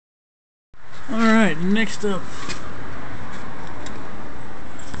Alright, next up.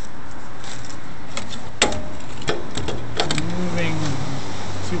 Removing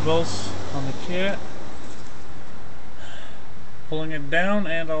 2 bolts on the cat. Pulling it down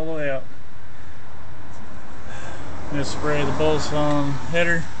and all the way out. I'm going to spray the bolts on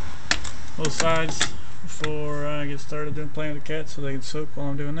header, both sides, before I get started playing with the cat so they can soak while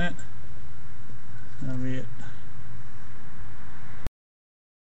I'm doing that. That'll be it.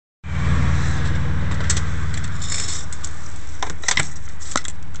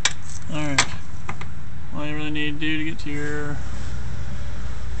 Alright, all you really need to do to get to your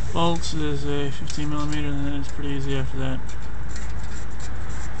bolts is a 15mm, and then it's pretty easy after that.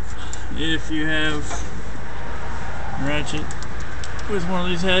 If you have a ratchet with one of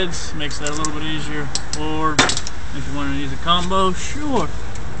these heads, makes that a little bit easier. Or if you want to use a combo, sure.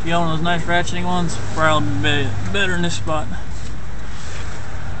 If you got one of those nice ratcheting ones, probably better in this spot.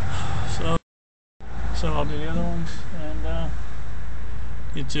 So I'll do the other ones and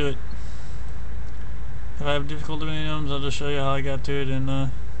get to it. If I have difficulty with any of them, I'll just show you how I got to it, and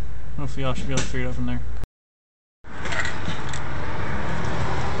hopefully y'all should be able to figure it out from there.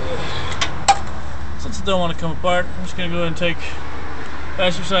 Since it don't want to come apart, I'm just going to go ahead and take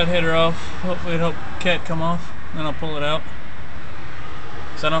passenger side header off. Hopefully it'll help the cat come off, and then I'll pull it out.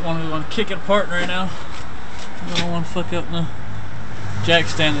 Because I don't want to kick it apart right now. I don't want to fuck up the jack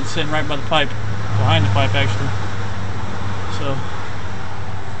stand that's sitting right by the pipe, behind the pipe actually. So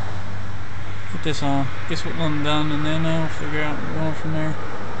put this on, get one done, and then I'll figure out where we're going from there.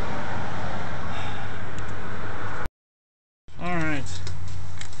 Alright,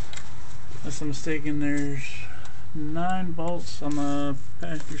 unless I'm mistaken, there's 9 bolts on the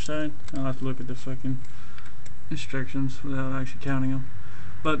passenger side. I'll have to look at the fucking instructions without actually counting them.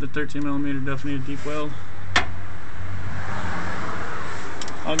 But the 13mm definitely need a deep weld.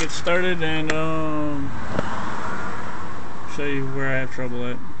 I'll get started and show you where I have trouble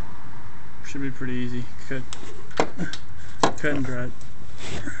at. Should be pretty easy. Cut and dry.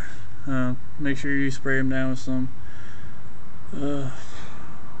 Make sure you spray them down with some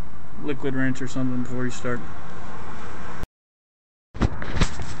liquid rinse or something before you start.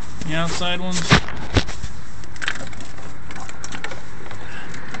 The outside ones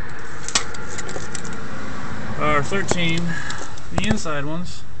are 13. The inside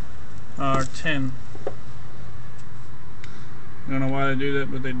ones are 10. I don't know why they do that,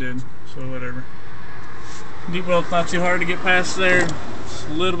 but they did, so whatever. Deep weld's not too hard to get past there. It's a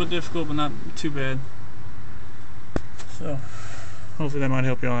little bit difficult, but not too bad. So hopefully that might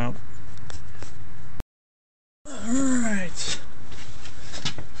help y'all out. Alright,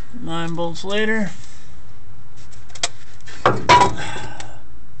 9 bolts later.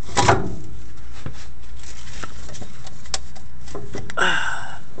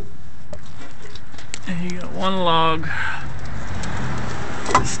 And you got 1 log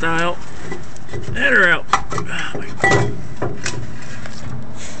style header out.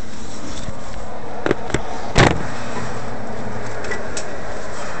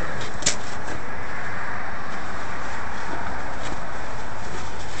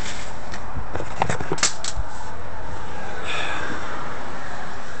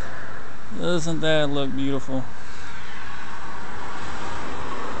 Doesn't that look beautiful?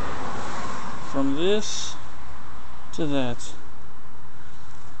 From this to that.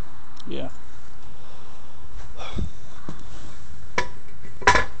 Yeah.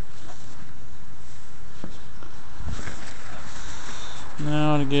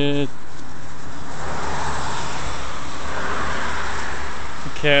 Now to get the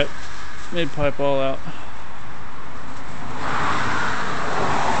cat mid pipe all out.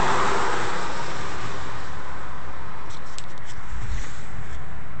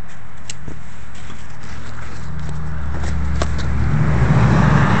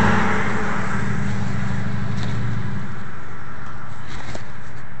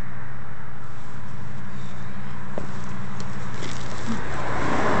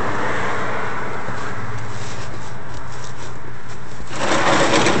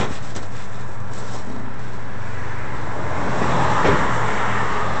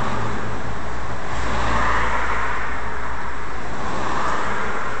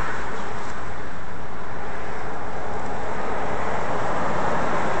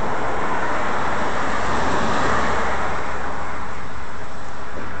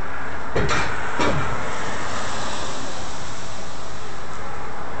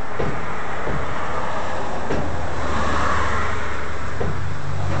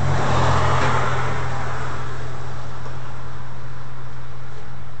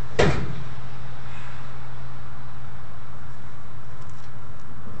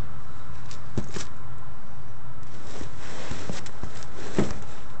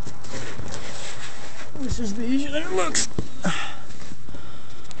 easier than it looks.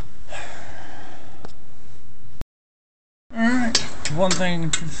 Alright, one thing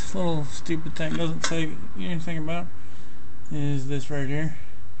this little stupid tank doesn't say anything about is this right here,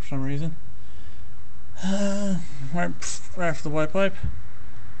 for some reason. Right after the white pipe.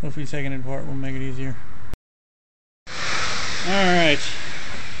 Hopefully taking it apart will make it easier. Alright.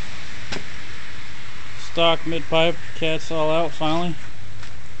 Stock mid-pipe, cat's all out finally.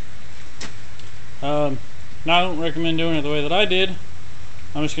 Now I don't recommend doing it the way that I did.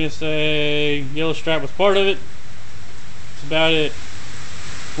 I'm just going to say yellow strap was part of it. That's about it.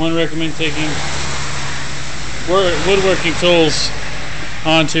 Wouldn't recommend taking woodworking tools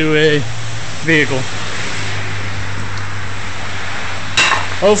onto a vehicle.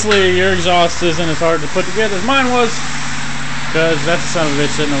 Hopefully your exhaust isn't as hard to put together as mine was, because that's the son of a bitch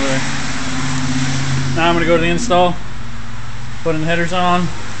sitting over there. Now I'm going to go to the install, putting the headers on.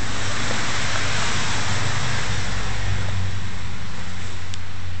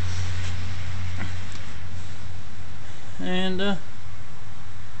 And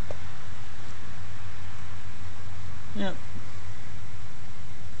yep.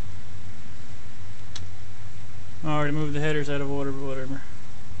 I already moved the headers out of order, but whatever.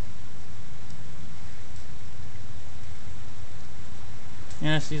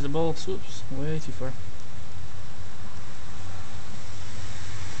 Yeah, I see the bolts. Whoops, way too far.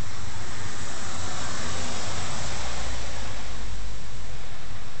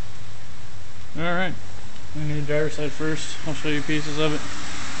 Alright, I'm going to do the driver's side first. I'll show you pieces of it.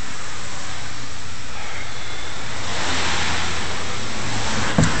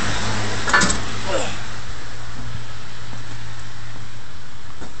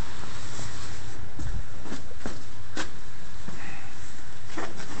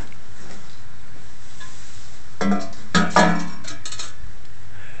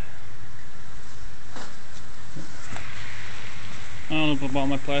 I'll put all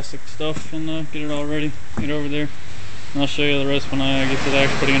my plastic stuff and get it all ready, get it over there, and I'll show you the rest when I get to the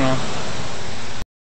actual putting it on.